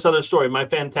James tell this other story, My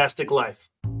Fantastic Life.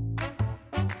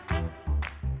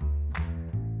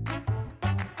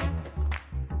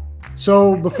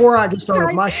 So before I get started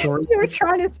with my story, you were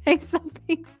trying to say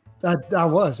something. I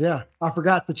was, yeah. I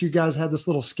forgot that you guys had this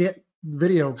little skit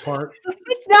video part.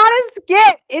 It's not a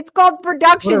skit. It's called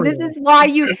production. This is why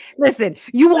you listen.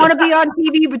 You want to be on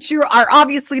TV, but you are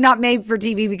obviously not made for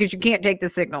TV because you can't take the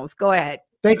signals. Go ahead.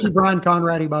 Thank you, Brian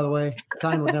Conradi, by the way.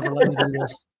 Tyne would never let me do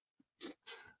this.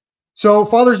 So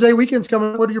Father's Day weekend's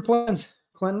coming. What are your plans,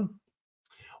 Clinton?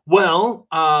 Well,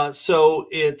 so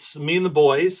it's me and the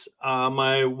boys.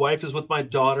 My wife is with my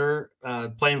daughter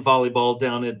playing volleyball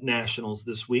down at Nationals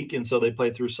this week, and so they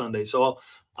play through Sunday. So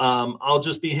I'll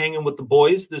just be hanging with the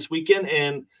boys this weekend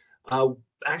and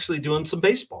actually doing some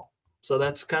baseball. So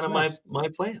that's kind of my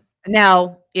plan.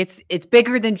 Now it's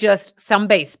bigger than just some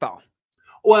baseball.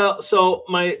 Well, so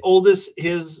my oldest,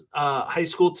 his high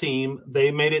school team,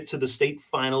 they made it to the state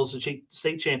finals, the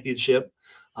state championship.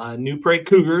 New Prairie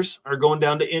Cougars are going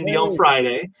down to Indy on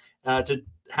Friday to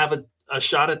have a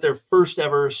shot at their first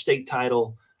ever state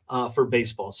title for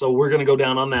baseball. So we're going to go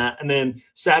down on that. And then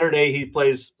Saturday, he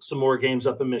plays some more games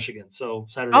up in Michigan. So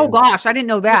Saturday. Oh, gosh, I didn't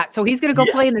know that. So he's going to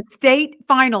go play in the state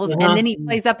finals and then he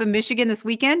plays up in Michigan this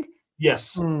weekend?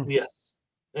 Yes. Yes.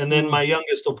 And then my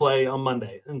youngest will play on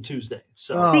Monday and Tuesday.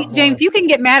 So see, James, you can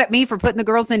get mad at me for putting the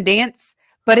girls in dance,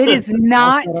 but it is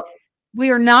not.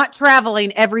 We are not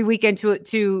traveling every weekend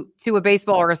to a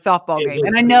baseball or a softball game.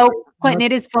 And I know, Clinton,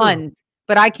 it is fun,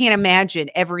 but I can't imagine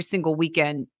every single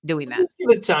weekend doing that. Just give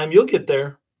it time. You'll get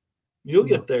there. You'll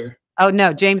get there. Oh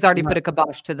no, James already No. put a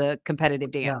kibosh to the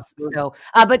competitive dance. Yeah. So,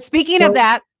 but speaking of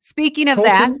that,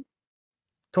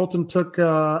 Colton took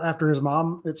after his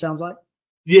mom, it sounds like.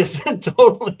 Yes,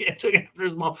 totally. It took after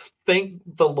his mom. Thank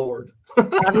the Lord.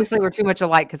 obviously we're too much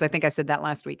alike because I think I said that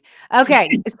last week. Okay.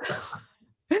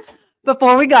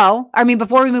 Before we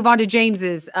move on to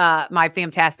James's My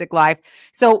Fantastic Life.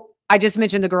 So I just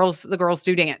mentioned the girls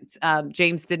do dance.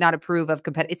 James did not approve of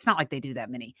competitive. It's not like they do that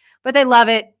many, but they love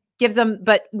it. Gives them,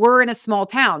 but we're in a small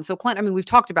town. So Clint, I mean, we've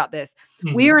talked about this.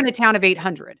 Mhm. We are in a town of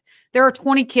 800. There are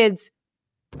 20 kids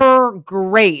per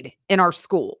grade in our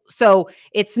school. So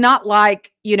it's not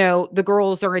like, you know, the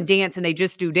girls are in dance and they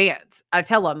just do dance. I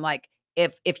tell them, like,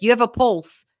 if you have a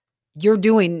pulse, you're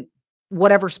doing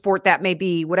whatever sport that may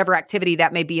be, whatever activity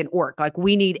that may be in org. Like,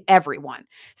 we need everyone.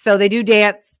 So they do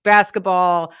dance,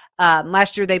 basketball.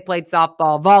 Last year they played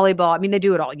softball, volleyball. I mean, they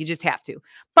do it all. You just have to.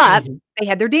 But they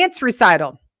had their dance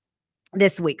recital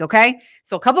this week. Okay.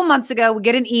 So a couple months ago, we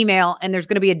get an email and there's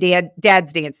going to be a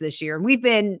dad's dance this year. And we've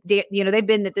been, they've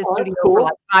been at this studio for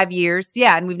like 5 years.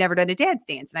 Yeah. And we've never done a dad's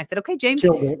dance. And I said, okay, James,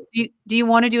 do you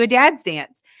want to do a dad's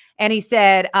dance? And he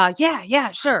said,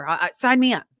 yeah, sure. Sign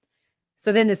me up.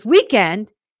 So then this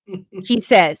weekend, he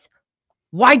says,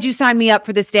 why'd you sign me up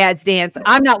for this dad's dance?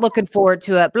 I'm not looking forward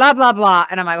to it, blah, blah, blah.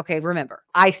 And I'm like, okay, remember,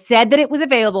 I said that it was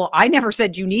available. I never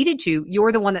said you needed to.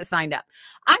 You're the one that signed up.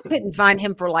 I couldn't find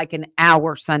him for like an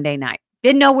hour Sunday night.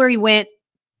 Didn't know where he went.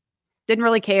 Didn't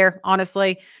really care,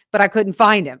 honestly, but I couldn't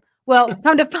find him. Well,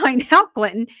 come to find out,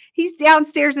 Clinton, he's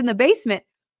downstairs in the basement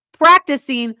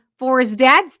practicing for his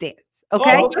dad's dance.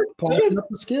 Okay. Polishing up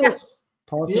the skills.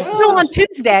 Yeah. So on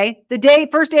Tuesday,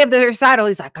 first day of the recital,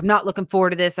 he's like, I'm not looking forward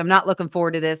to this. I'm not looking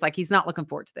forward to this. Like, he's not looking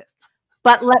forward to this.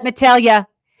 But let me tell you,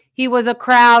 he was a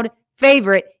crowd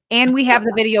favorite, and we have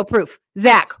the video proof.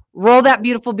 Zach, roll that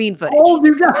beautiful bean footage. Oh,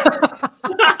 you got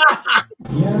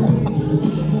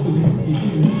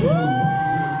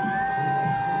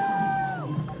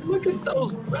Look at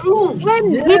those moves.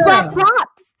 Yeah.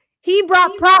 He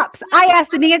brought props. I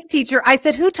asked the dance teacher, I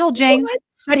said, who told James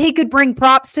that he could bring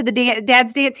props to the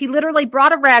dad's dance? He literally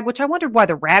brought a rag, which I wondered why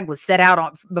the rag was set out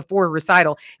on before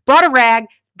recital. Brought a rag,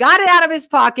 got it out of his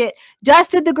pocket,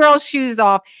 dusted the girl's shoes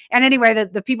off. And anyway,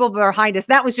 the people behind us,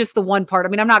 that was just the one part. I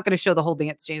mean, I'm not going to show the whole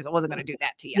dance, James. I wasn't going to do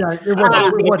that to you. Yeah, it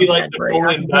wasn't be like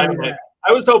Napoleon Dynamite.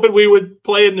 I was hoping we would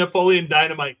play a Napoleon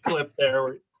Dynamite clip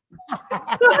there.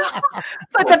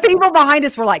 But the people behind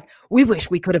us were like, we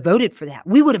wish we could have voted for that.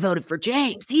 We would have voted for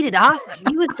James. He did awesome.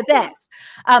 He was the best.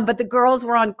 But the girls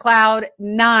were on cloud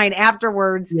 9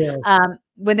 afterwards. Yes.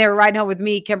 When they were riding home with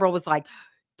me, Kimbrel was like,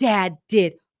 Dad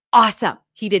did awesome.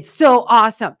 He did so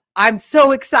awesome. I'm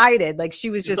so excited. Like, she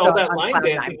was just all on that line cloud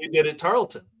dancing 9. you did at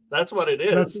Tarleton. That's what it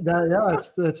is.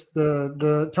 It's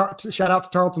the shout out to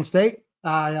Tarleton State.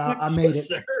 I made it.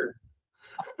 Sir.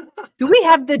 Do we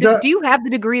have do you have the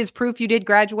degree as proof you did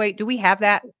graduate? Do we have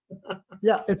that?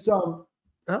 Yeah, it's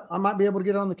I might be able to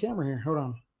get it on the camera here. Hold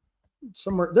on.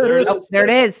 Somewhere there it is. Oh, there it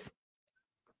is.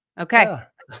 Okay. Yeah.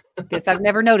 Guess I've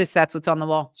never noticed that's what's on the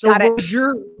wall. So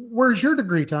where's your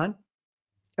degree, Tyne?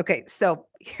 Okay, so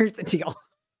here's the deal.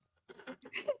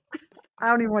 I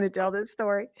don't even want to tell this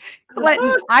story.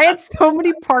 Clinton, I had so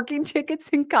many parking tickets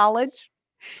in college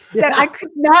that I could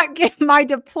not get my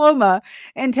diploma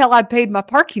until I paid my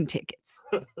parking tickets.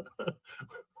 So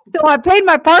I paid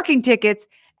my parking tickets,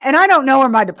 and I don't know where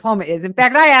my diploma is. In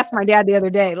fact, I asked my dad the other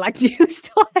day, like, do you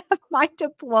still have my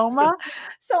diploma?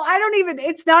 So I don't even,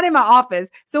 it's not in my office.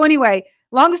 So anyway,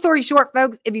 long story short,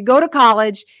 folks, if you go to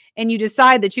college and you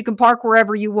decide that you can park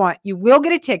wherever you want, you will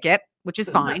get a ticket, which is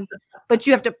fine, but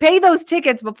you have to pay those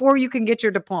tickets before you can get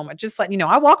your diploma. Just letting you know,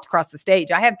 I walked across the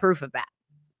stage. I have proof of that.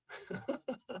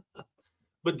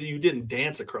 But you didn't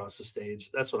dance across the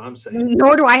stage. That's what I'm saying.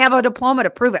 Nor do I have a diploma to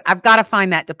prove it. I've got to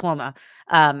find that diploma.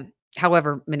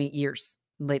 However many years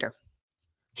later.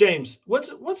 James,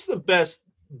 what's the best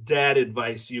dad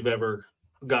advice you've ever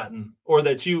gotten, or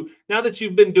that you, now that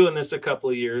you've been doing this a couple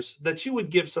of years, that you would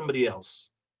give somebody else?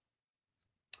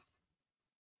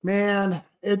 Man,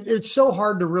 it's so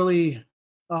hard to really,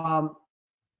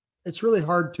 it's really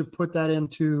hard to put that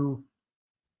into.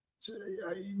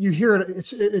 You hear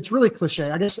it. It's really cliche.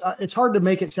 I guess it's hard to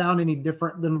make it sound any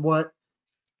different than what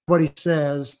he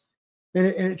says, and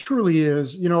it truly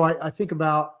is. You know, I think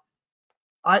about.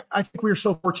 I think we're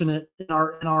so fortunate in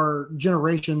our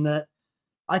generation that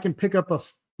I can pick up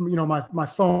my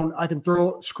phone. I can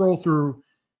scroll through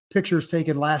pictures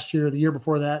taken last year, the year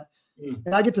before that,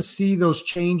 and I get to see those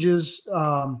changes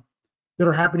that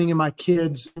are happening in my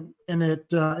kids, and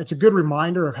it's a good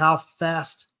reminder of how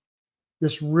fast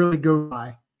this really goes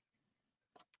by.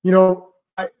 You know,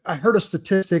 I heard a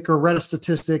statistic or read a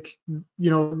statistic,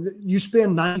 you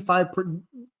spend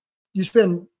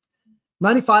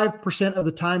 95% of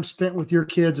the time spent with your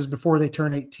kids is before they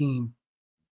turn 18.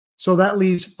 So that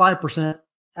leaves 5%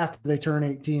 after they turn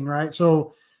 18, right?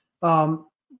 So,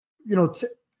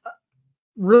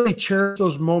 really cherish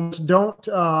those moments. Don't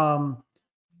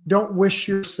wish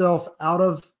yourself out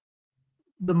of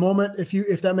the moment,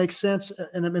 if that makes sense.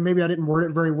 And maybe I didn't word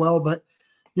it very well, but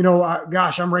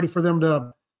gosh, I'm ready for them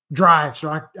to drive, so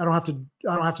I don't have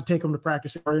to take them to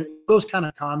practice. Or those kind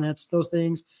of comments, those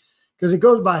things, because it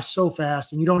goes by so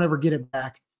fast and you don't ever get it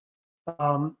back.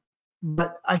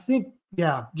 But I think,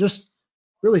 just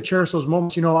really cherish those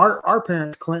moments. Our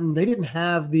parents, Clinton, they didn't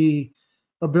have the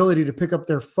ability to pick up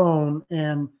their phone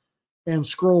and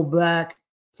scroll back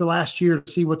to last year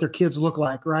to see what their kids look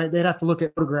like, right? They'd have to look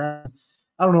at photographs.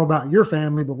 I don't know about your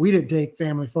family, but we didn't take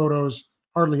family photos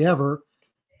hardly ever.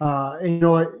 And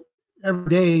every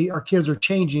day our kids are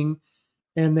changing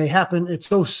and they happen. It's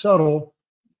so subtle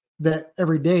that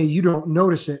every day you don't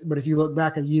notice it. But if you look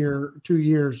back a year, 2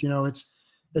 years,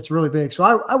 it's really big. So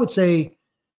I would say,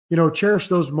 cherish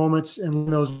those moments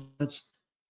and those moments.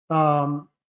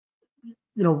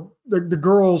 The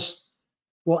girls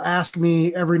will ask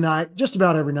me every night, just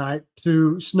about every night,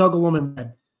 to snuggle them in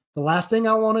bed. The last thing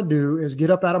I want to do is get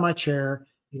up out of my chair,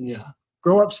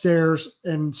 go upstairs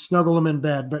and snuggle them in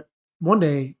bed. But one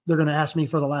day they're going to ask me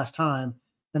for the last time,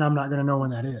 and I'm not going to know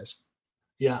when that is.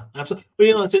 Yeah, absolutely.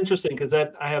 Well, it's interesting because I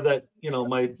have that,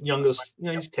 my youngest,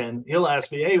 he's 10. He'll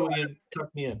ask me, "Hey, will you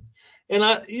tuck me in?" And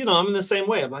I'm in the same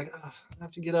way. I'm like, I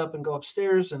have to get up and go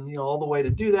upstairs and, all the way to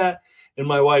do that. And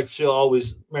my wife,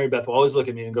 Mary Beth will always look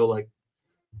at me and go like,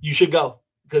 "You should go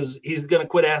because he's going to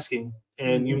quit asking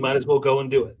and you might as well go and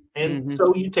do it." And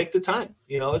so you take the time,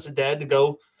 as a dad to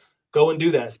go and do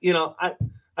that.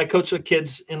 I coach the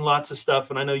kids in lots of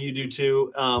stuff and I know you do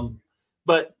too.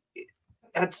 But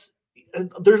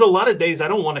there's a lot of days I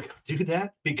don't want to do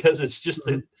that because it's just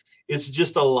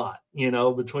a lot,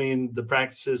 between the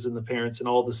practices and the parents and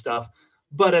all the stuff.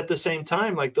 But at the same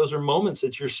time, like those are moments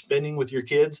that you're spending with your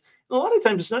kids. And a lot of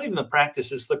times it's not even the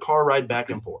practice, it's the car ride back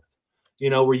and forth,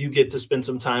 where you get to spend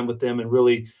some time with them and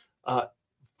really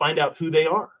find out who they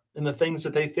are and the things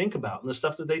that they think about and the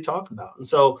stuff that they talk about. And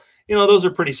so, those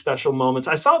are pretty special moments.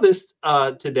 I saw this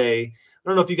today. I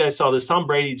don't know if you guys saw this. Tom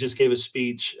Brady just gave a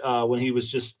speech when he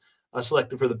was just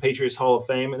selected for the Patriots Hall of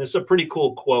Fame. And it's a pretty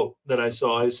cool quote that I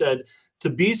saw. I said, "To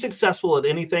be successful at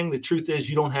anything, the truth is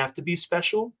you don't have to be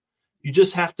special. You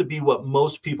just have to be what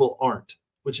most people aren't,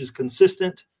 which is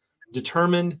consistent,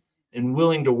 determined, and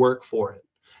willing to work for it."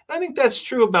 And I think that's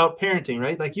true about parenting,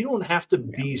 right? Like you don't have to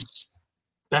be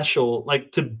special.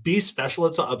 Like to be special,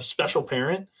 it's a special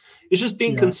parent. It's just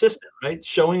being consistent, right?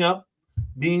 Showing up,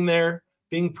 being there,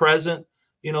 being present,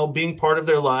 being part of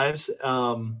their lives.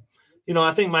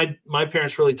 I think my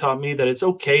parents really taught me that it's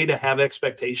okay to have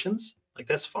expectations. Like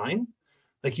that's fine.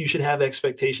 Like you should have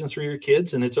expectations for your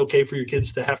kids and it's okay for your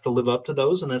kids to have to live up to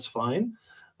those. And that's fine.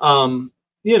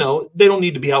 They don't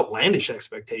need to be outlandish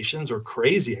expectations or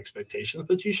crazy expectations,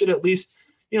 but you should at least,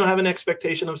 have an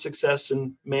expectation of success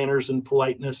and manners and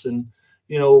politeness and,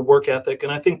 work ethic.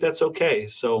 And I think that's okay.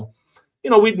 So,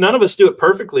 none of us do it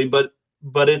perfectly, but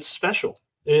it's special.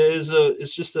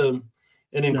 It's just an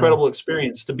incredible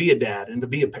experience to be a dad and to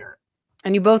be a parent.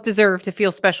 And you both deserve to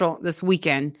feel special this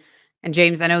weekend. And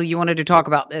James, I know you wanted to talk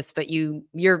about this, but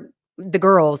you're the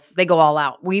girls, they go all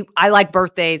out. I like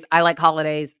birthdays. I like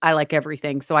holidays. I like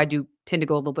everything. So I do tend to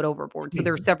go a little bit overboard. So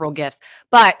there are several gifts,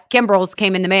 but Kimbrel's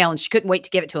came in the mail and she couldn't wait to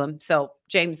give it to him. So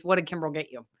James, what did Kimbrel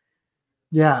get you?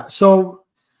 Yeah. So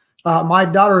my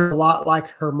daughter is a lot like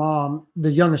her mom,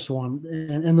 the youngest one,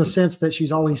 in the sense that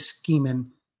she's always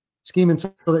scheming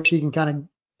so that she can kind of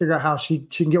figure out how she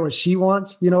can get what she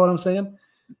wants. You know what I'm saying?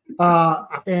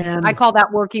 And I call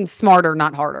that working smarter,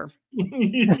 not harder.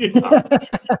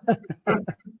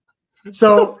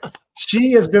 So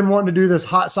she has been wanting to do this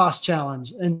hot sauce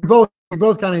challenge, and we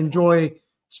both kind of enjoy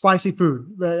spicy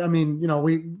food. I mean,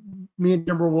 me and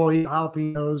Kimber will eat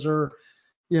jalapenos or,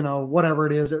 whatever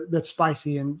it is that's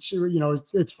spicy. And she,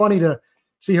 it's funny to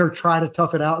see her try to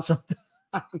tough it out sometimes.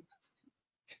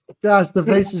 Gosh, the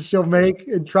faces she'll make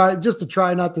and try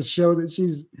not to show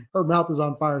that her mouth is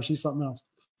on fire. She's something else.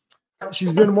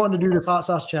 She's been wanting to do this hot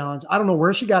sauce challenge. I don't know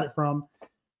where she got it from,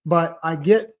 but I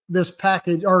get this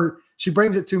package, or she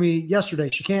brings it to me yesterday.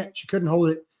 She couldn't hold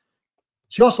it.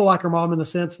 She also like her mom in the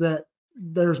sense that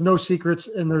there's no secrets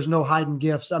and there's no hiding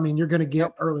gifts. I mean, you're going to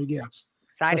get early gifts.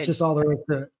 Excited. That's just all there is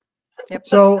to it. Yep.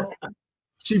 So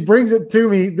she brings it to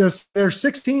me. There's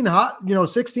 16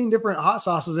 different hot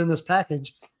sauces in this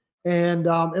package, and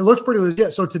it looks pretty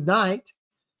legit. So tonight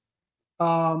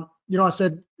I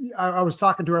said, I was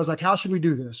talking to her, I was like, how should we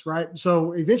do this? Right.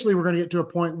 So eventually we're going to get to a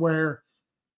point where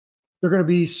they're going to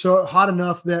be so hot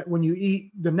enough that when you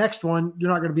eat the next one, you're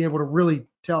not going to be able to really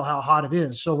tell how hot it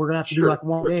is. So we're going to have to do like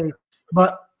one day,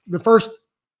 but the first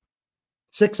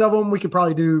 6 of them, we could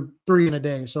probably do 3 in a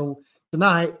day. So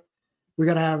tonight we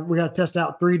got to test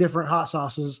out 3 different hot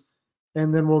sauces,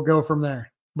 and then we'll go from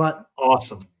there. But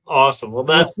awesome. Well,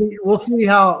 we'll see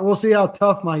how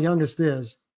tough my youngest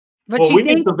is. But she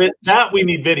thinks we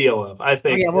need video of, I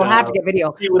think. Oh, yeah, we'll have to get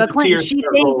video. But Clinton,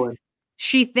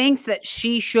 she thinks that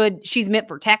she's meant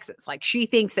for Texas. Like, she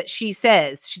thinks that she's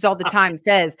all the time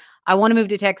says, I want to move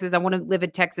to Texas. I want to live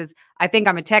in Texas. I think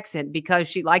I'm a Texan, because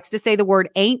she likes to say the word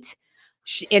ain't,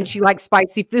 and she likes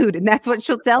spicy food. And that's what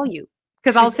she'll tell you.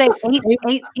 Because I'll say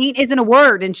ain't isn't a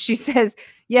word. And she says,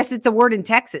 yes, it's a word in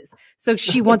Texas. So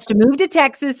she wants to move to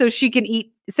Texas so she can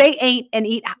say ain't and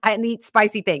eat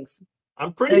spicy things.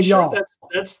 I'm pretty sure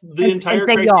that's the entire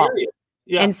criteria. Y'all.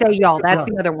 Yeah. And say y'all. That's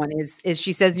the other one is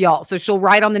she says y'all. So she'll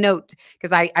write on the note,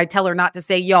 because I tell her not to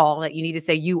say y'all, that you need to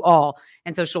say you all.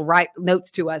 And so she'll write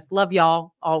notes to us. Love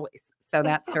y'all always. So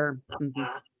that's her.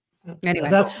 Mm-hmm. Anyway.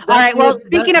 That's all right. Well,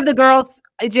 speaking of the girls,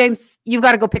 James, you've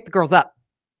got to go pick the girls up.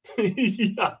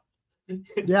 Yeah.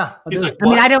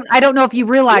 I don't know if you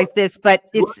realize this, but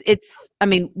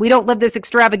we don't live this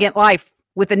extravagant life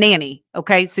with a nanny.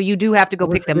 Okay. So you do have to go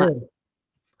pick them up.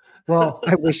 Well,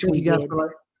 I wish we did.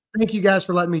 Thank you guys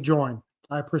for letting me join.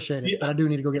 I appreciate it. But I do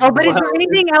need to go get. But is there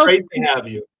anything else? Great to have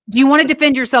you. Do you want to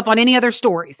defend yourself on any other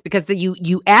stories? Because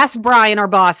you asked Brian, our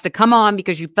boss, to come on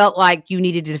because you felt like you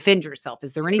needed to defend yourself.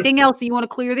 Is there anything else that you want to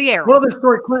clear the air? What other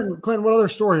story, Clinton? What other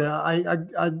story?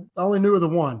 I only knew of the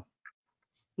one.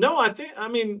 No,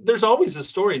 there's always a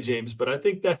story, James. But I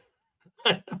think that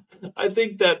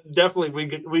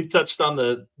definitely we touched on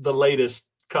the latest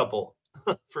couple.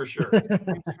 For sure. I'm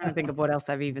trying to think of what else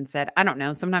I've even said. I don't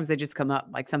know. Sometimes they just come up,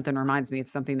 like something reminds me of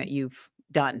something that you've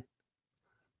done.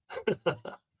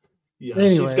 Yeah,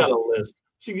 anyways. She's got a list.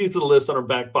 She keeps a list on her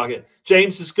back pocket.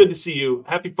 James, it's good to see you.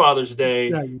 Happy Father's Day.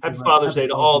 Yeah, Happy Father's Day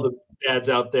to all the dads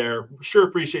out there. Sure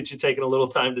appreciate you taking a little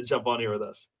time to jump on here with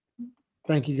us.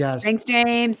 Thank you, guys. Thanks,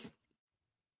 James.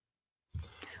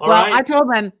 I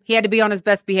told him he had to be on his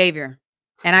best behavior.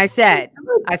 And I said,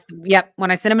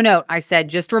 when I sent him a note, I said,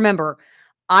 just remember,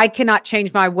 I cannot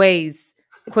change my ways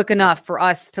quick enough for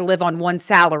us to live on one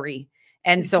salary.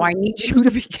 And so I need you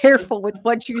to be careful with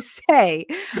what you say,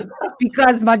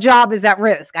 because my job is at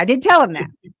risk. I did tell him that.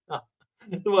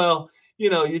 Well,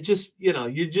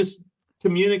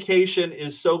 communication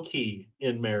is so key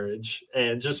in marriage,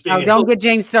 and just being. Don't get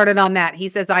James started on that. He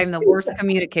says I'm the worst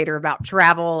communicator about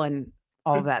travel and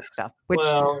all of that stuff.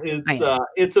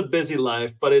 It's a busy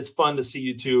life, but it's fun to see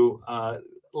you two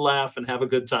laugh and have a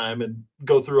good time and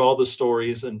go through all the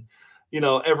stories. And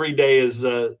every day is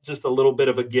just a little bit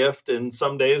of a gift, and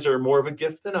some days are more of a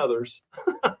gift than others.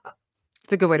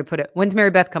 It's a good way to put it. When's Mary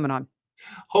Beth coming on?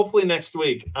 Hopefully next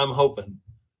week. I'm hoping.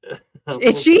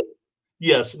 Is she?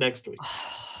 Yes, next week.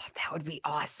 Oh, that would be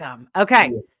awesome. Okay.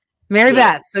 Yeah. Mary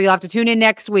Beth. So you'll have to tune in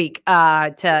next week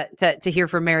to hear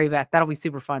from Mary Beth. That'll be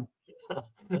super fun.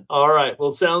 All right.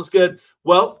 Well, sounds good.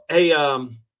 Well, hey,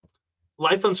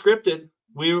 Life Unscripted,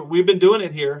 we've been doing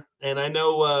it here, and I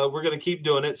know we're going to keep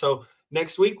doing it. So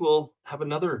next week we'll have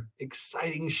another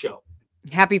exciting show.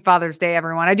 Happy Father's Day,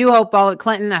 everyone. I do hope,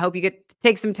 Clinton, I hope you get to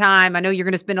take some time. I know you're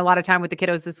going to spend a lot of time with the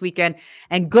kiddos this weekend,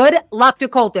 and good luck to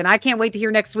Colton. I can't wait to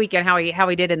hear next weekend how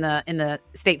he did in the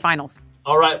state finals.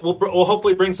 All right. We'll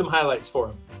hopefully bring some highlights for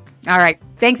him. All right.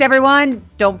 Thanks, everyone.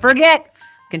 Don't forget,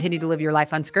 continue to live your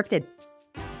life unscripted.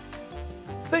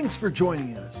 Thanks for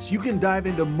joining us. You can dive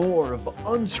into more of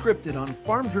Unscripted on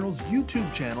Farm Journal's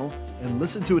YouTube channel and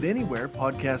listen to it anywhere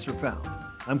podcasts are found.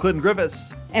 I'm Clinton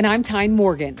Griffiths. And I'm Tyne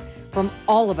Morgan. From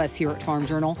all of us here at Farm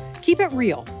Journal, keep it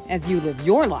real as you live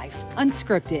your life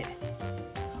unscripted.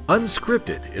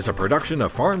 Unscripted is a production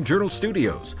of Farm Journal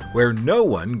Studios, where no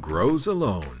one grows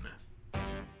alone.